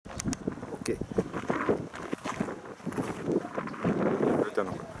ゃう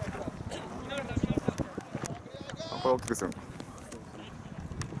のこれ。あ、これ大きくするの。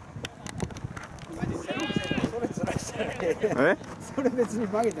え？それ別に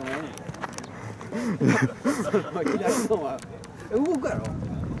曲げてもええねん。左のは動くやろ。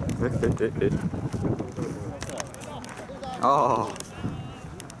あ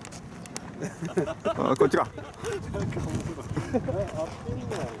あ、こっちか。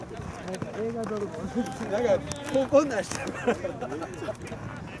映画撮るもなんかこんなんしたから。こ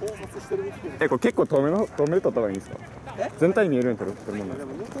れ結構遠めで撮った方がいいんですか？全体見えるように撮るもんなんで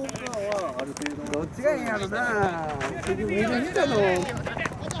すか？向こう側はある程度どっちがいいんやろな。見る人の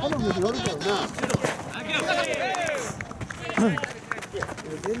好みによるけどな。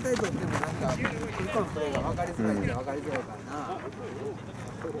全体撮ってもなんか一個のプレーが分かりづらいんで分かりづらいからな。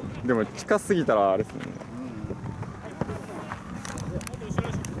でも近すぎたらあれですね。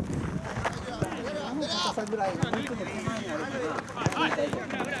あの高さぐらいのもうちょっと手前にあるかな。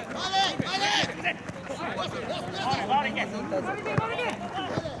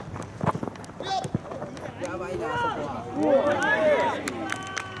やばいな、そこは。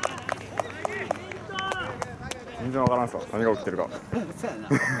全然わからんさ、何が起きてるか。そうやな。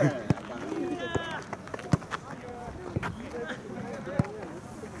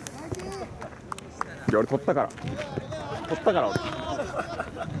いや、俺取ったから俺。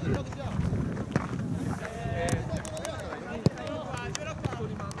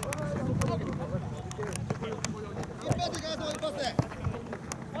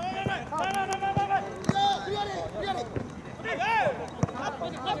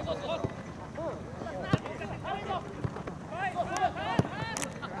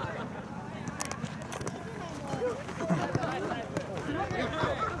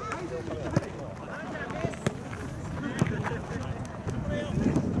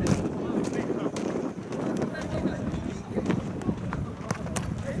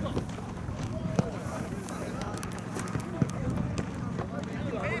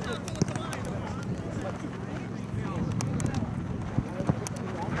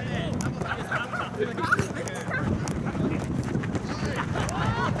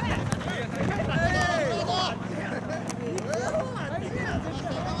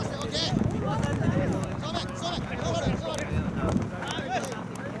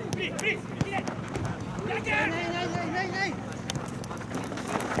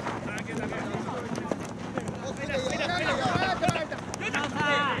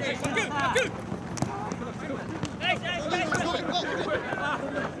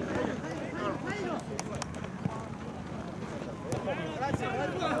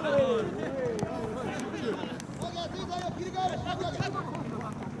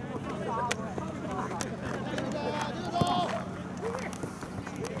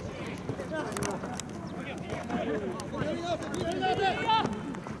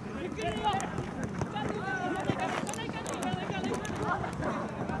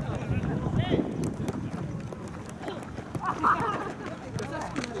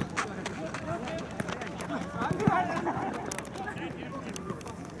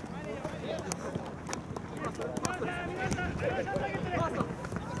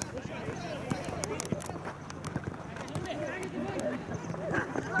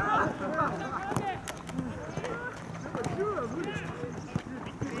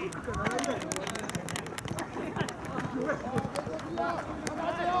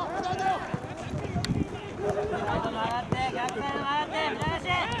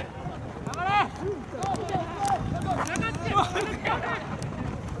頑張れ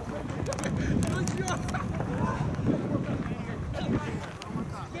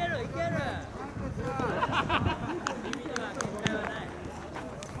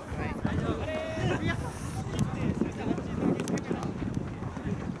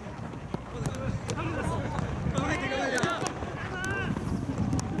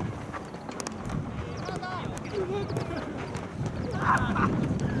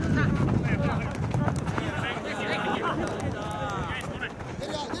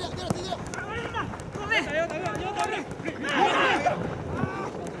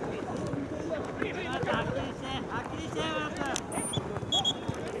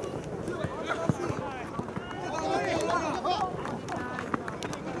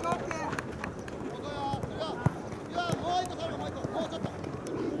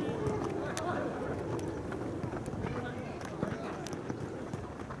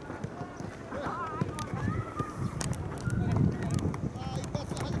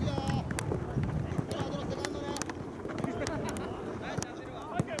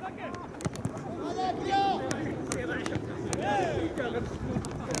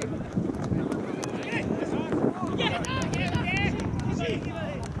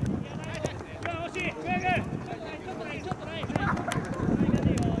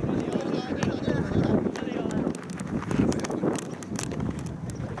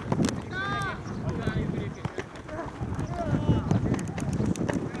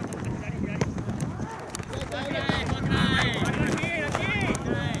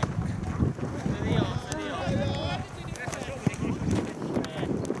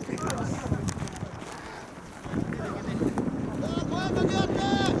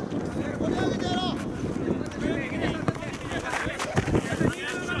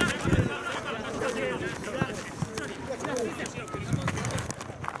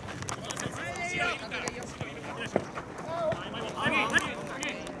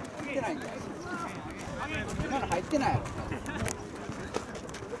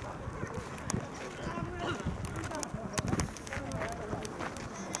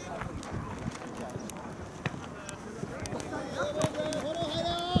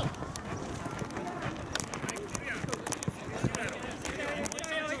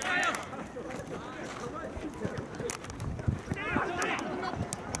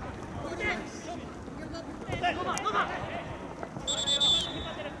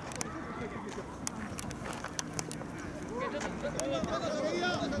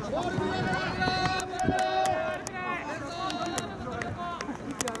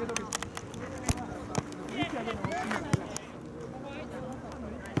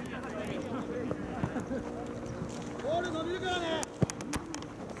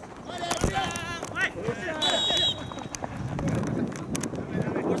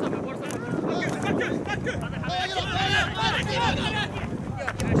Go!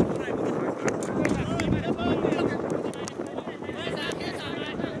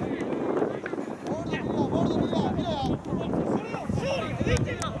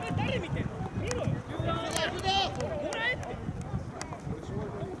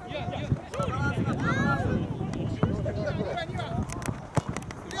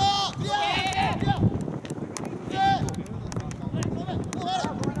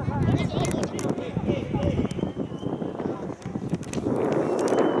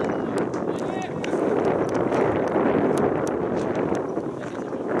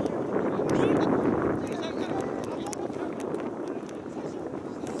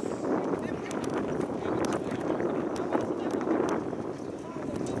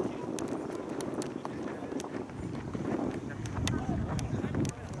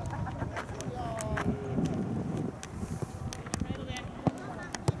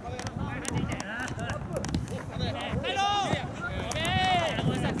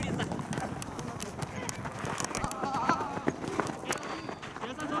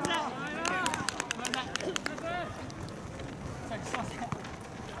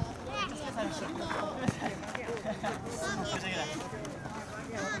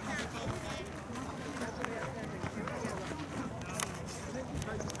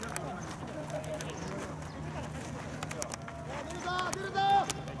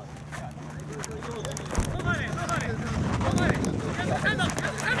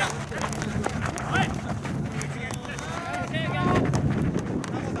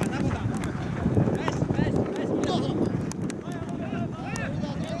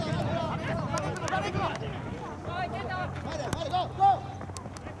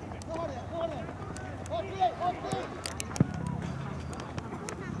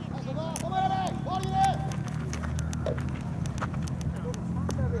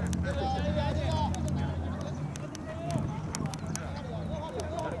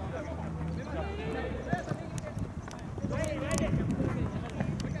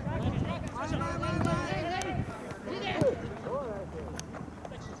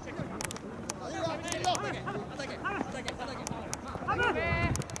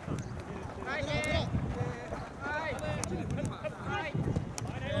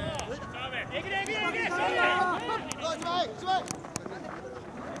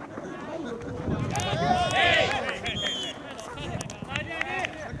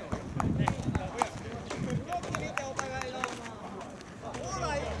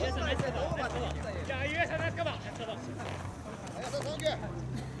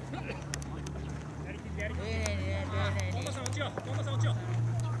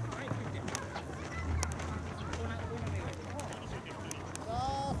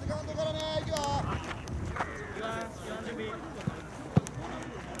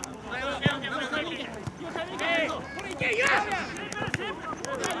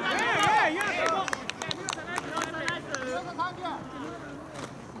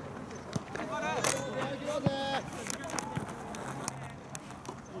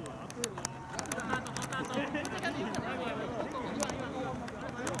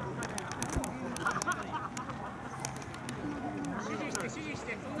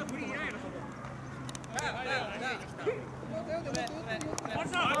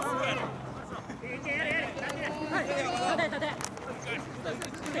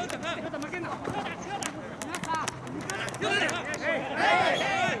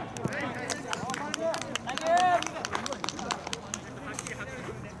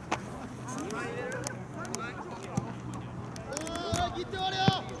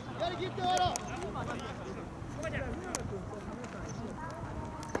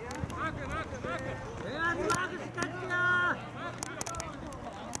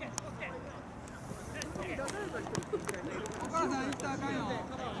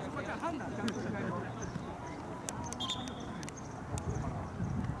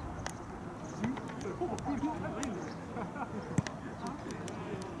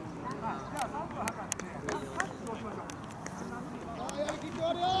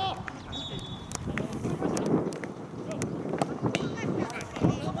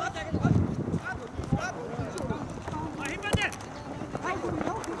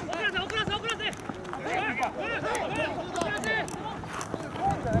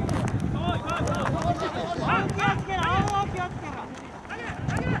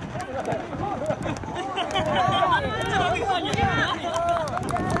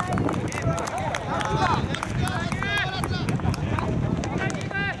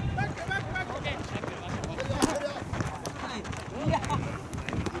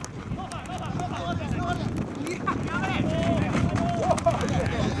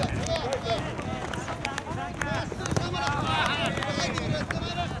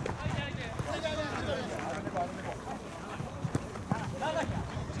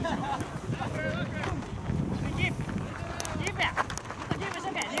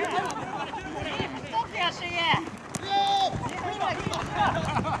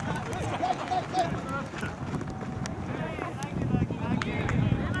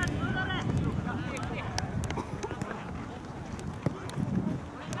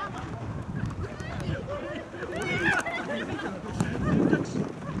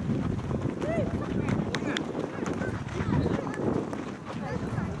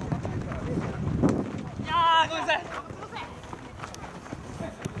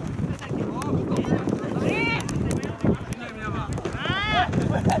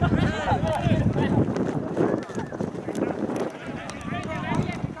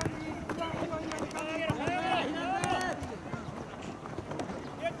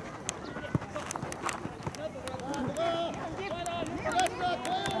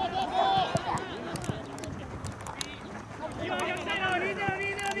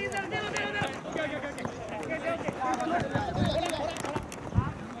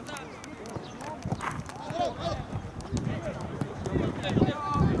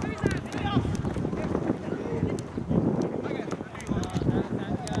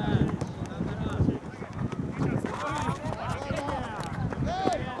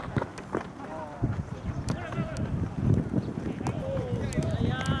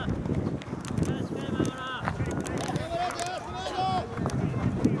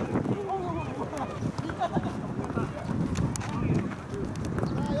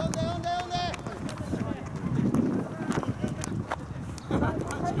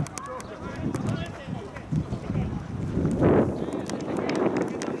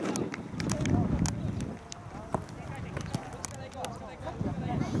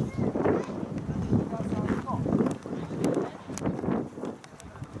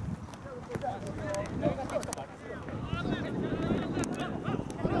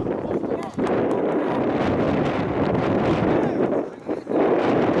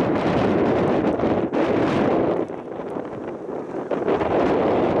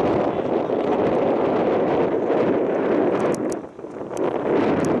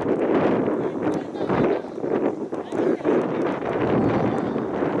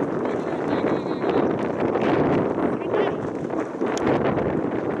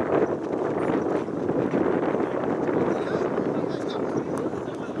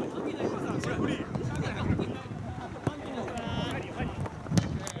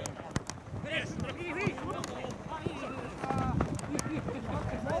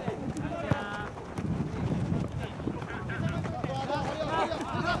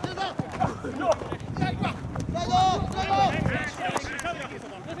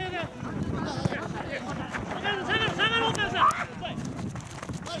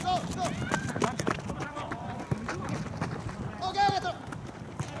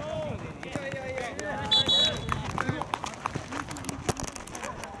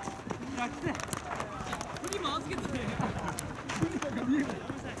 ど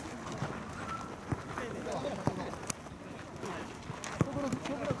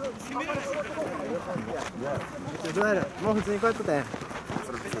うやる？もう普通にこうやってたやん。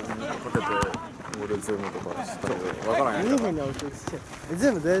それ普通にかけて俺ズームとかしたら分からんやんか。見えへんねん、俺ズ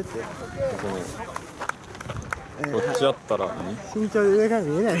ームどうやって？こっちやったら身長で上が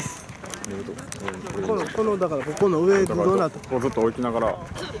見えないです。このだからここの上どうなった？こうずっと置きながら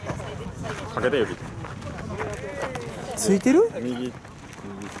かけて指ついてる？右って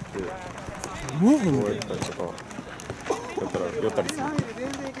見えへんねん。こうやったりとかやったら寄ったりする。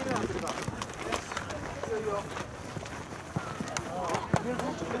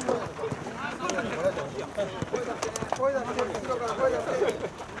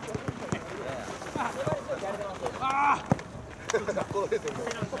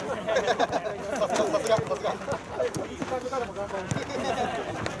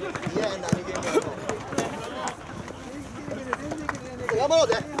頑張ろう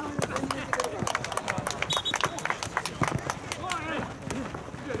ぜ。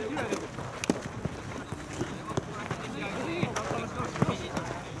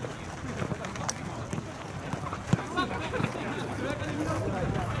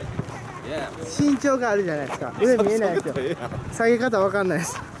身長があるじゃないですか。上見えないですよ。下げ方わかんないで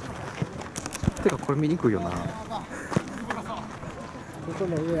す。てかこれ見にくいよな。ここ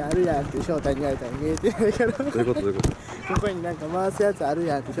の上あるやんって翔太に言われたら見えてないから。どういうことどういうこと？ここになんか回すやつある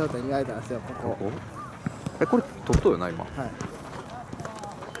やんって翔太に言われたんですよ。ここ。これ取っとうよな今。はい。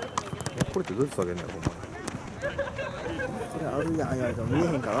これってどうやって下げんのやろほんま。これあるやん言われても見え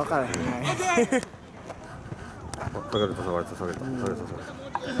へんから分からへんね。下げると下げると下げると下げると下げると。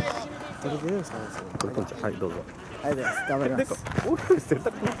これ出るんですかね。これポンチはいどうぞ。ありがとうございます。頑張ります。俺洗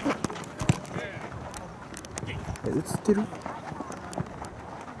濯映ってる？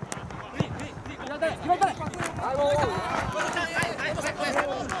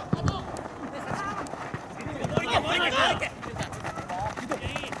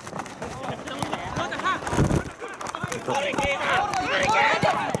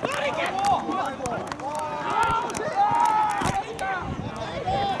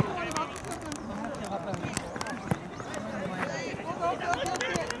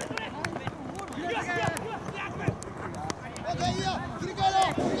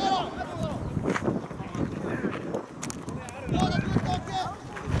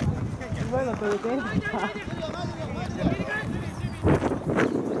今の取れてんのか。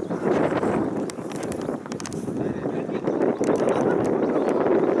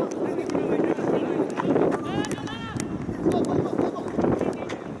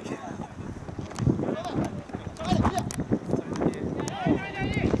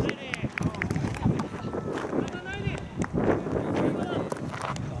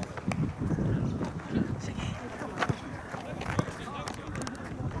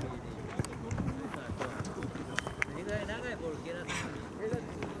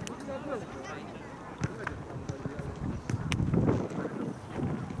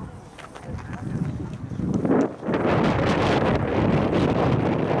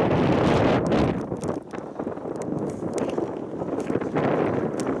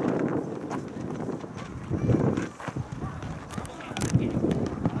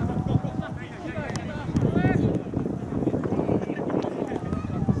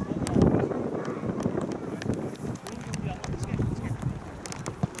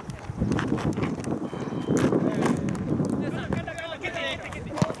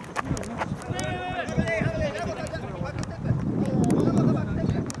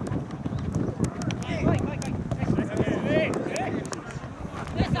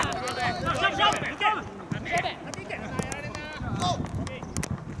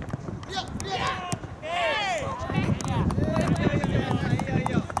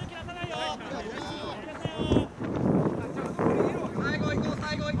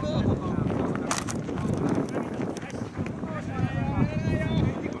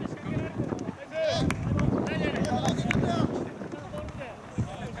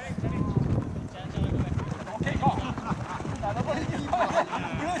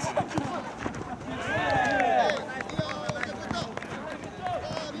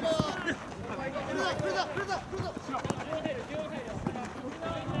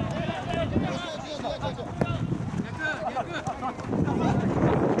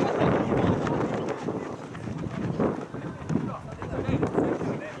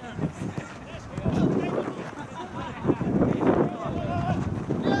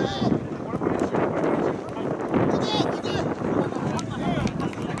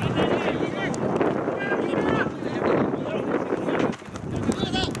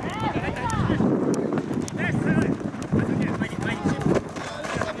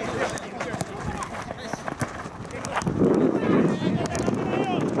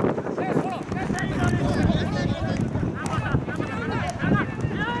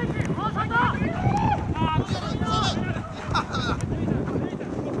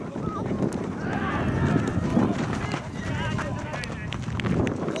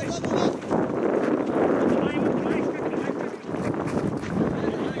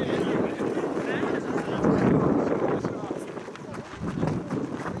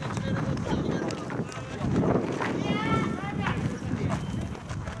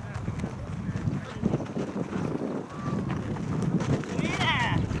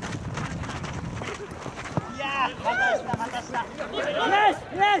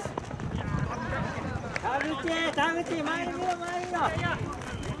口前に見ろ前に見ろ。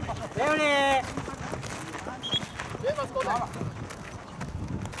レオリー。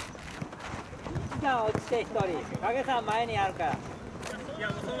じゃあ落ちて一人。影さん前にあるから。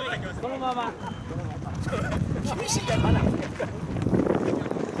そのまま。厳しいからまだ。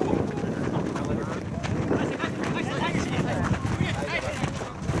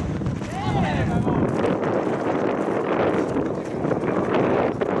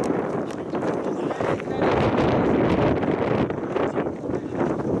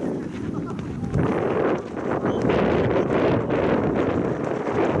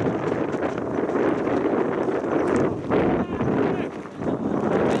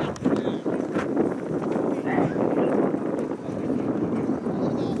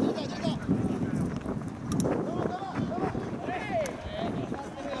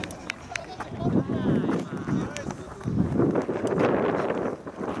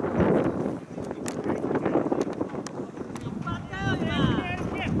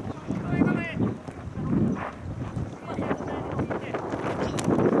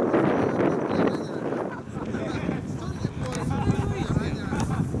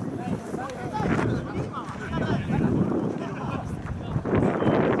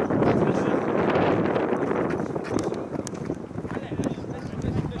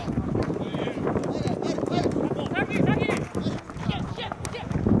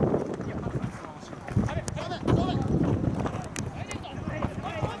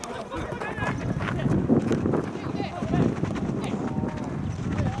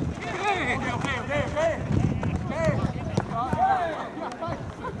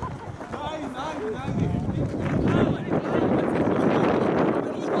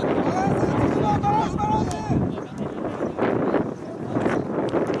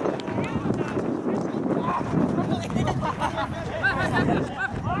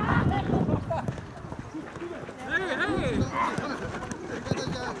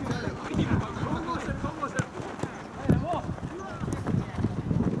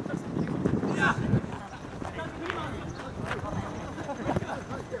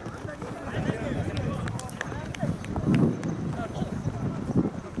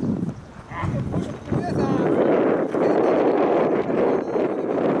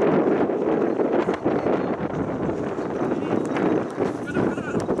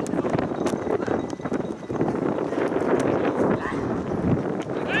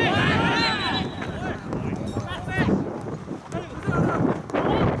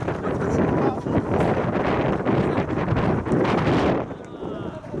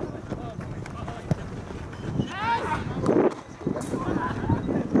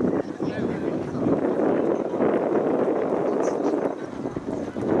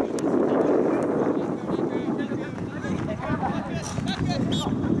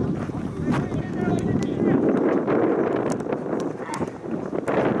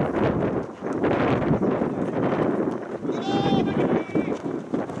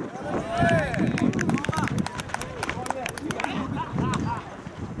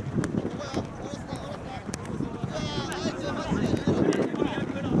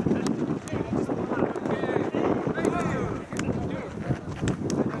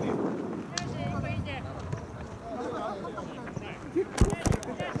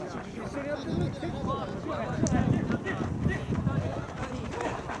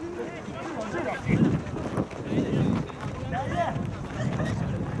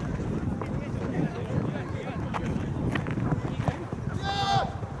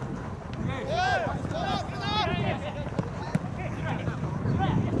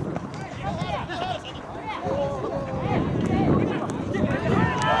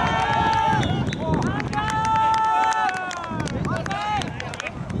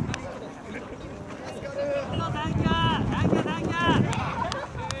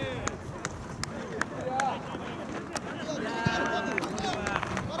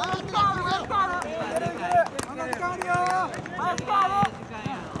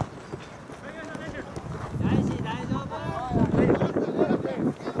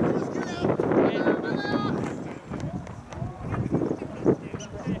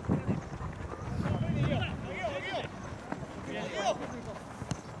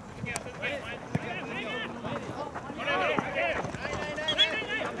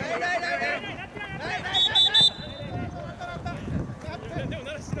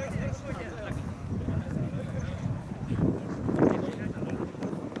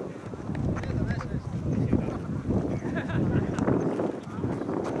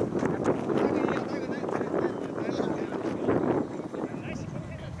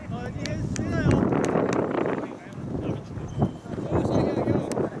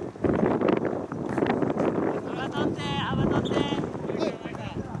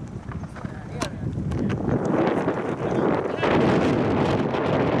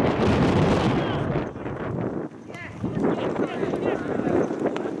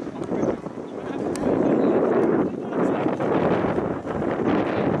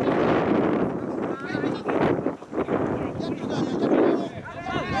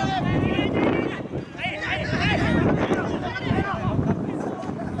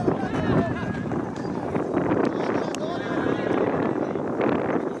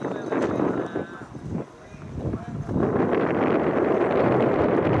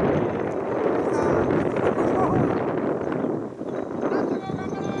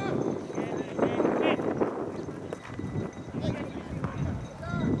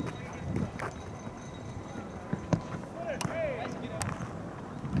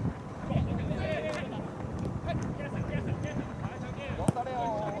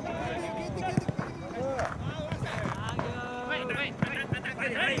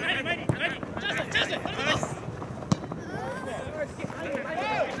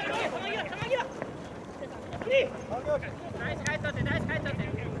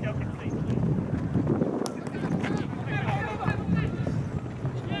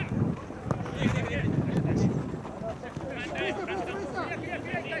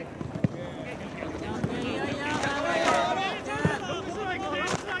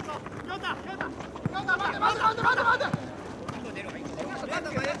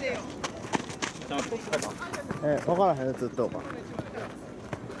分からへん、ずっとか。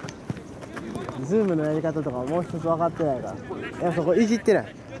ズームのやり方とかもう一つ分かってないから。いや、そこいじってな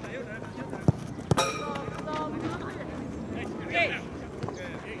い。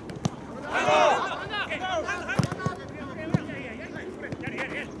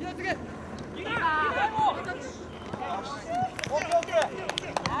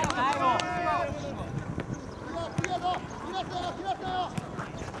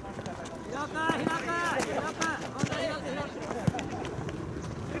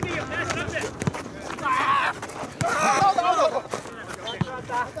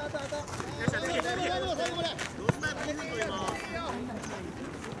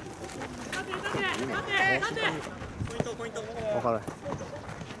分からへん。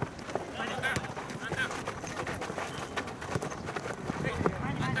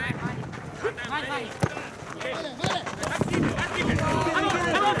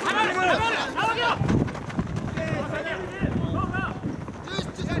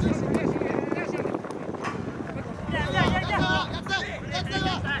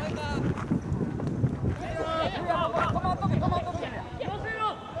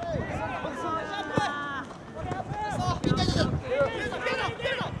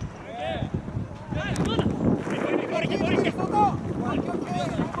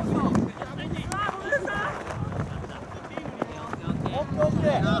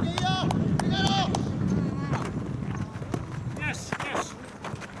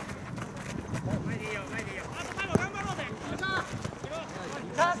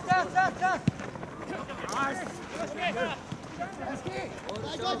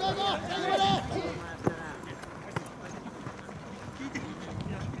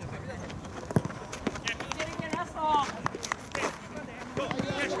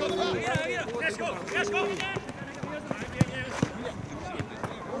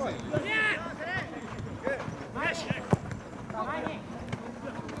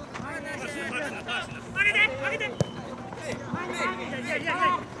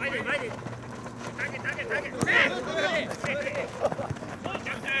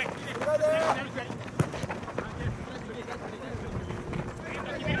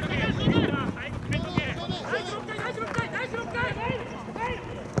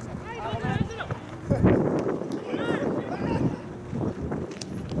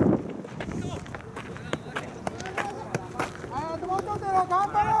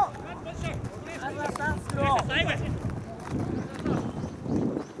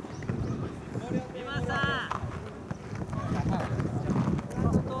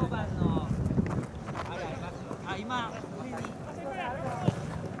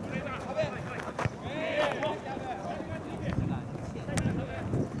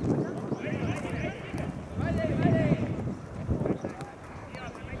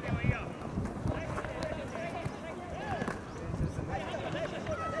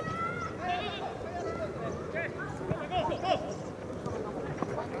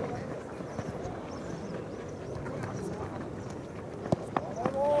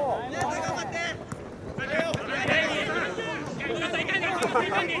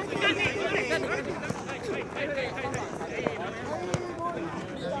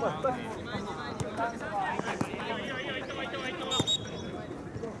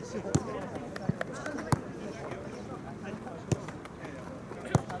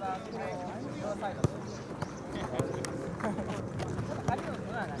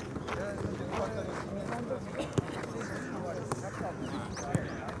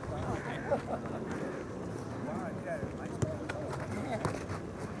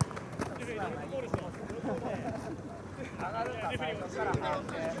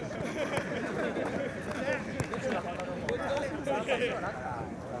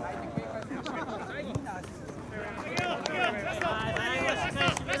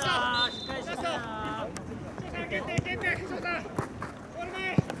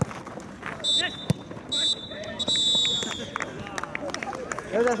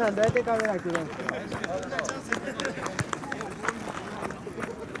吉田さん、どうやってカメラ切るんですか？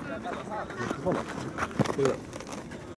そうなの？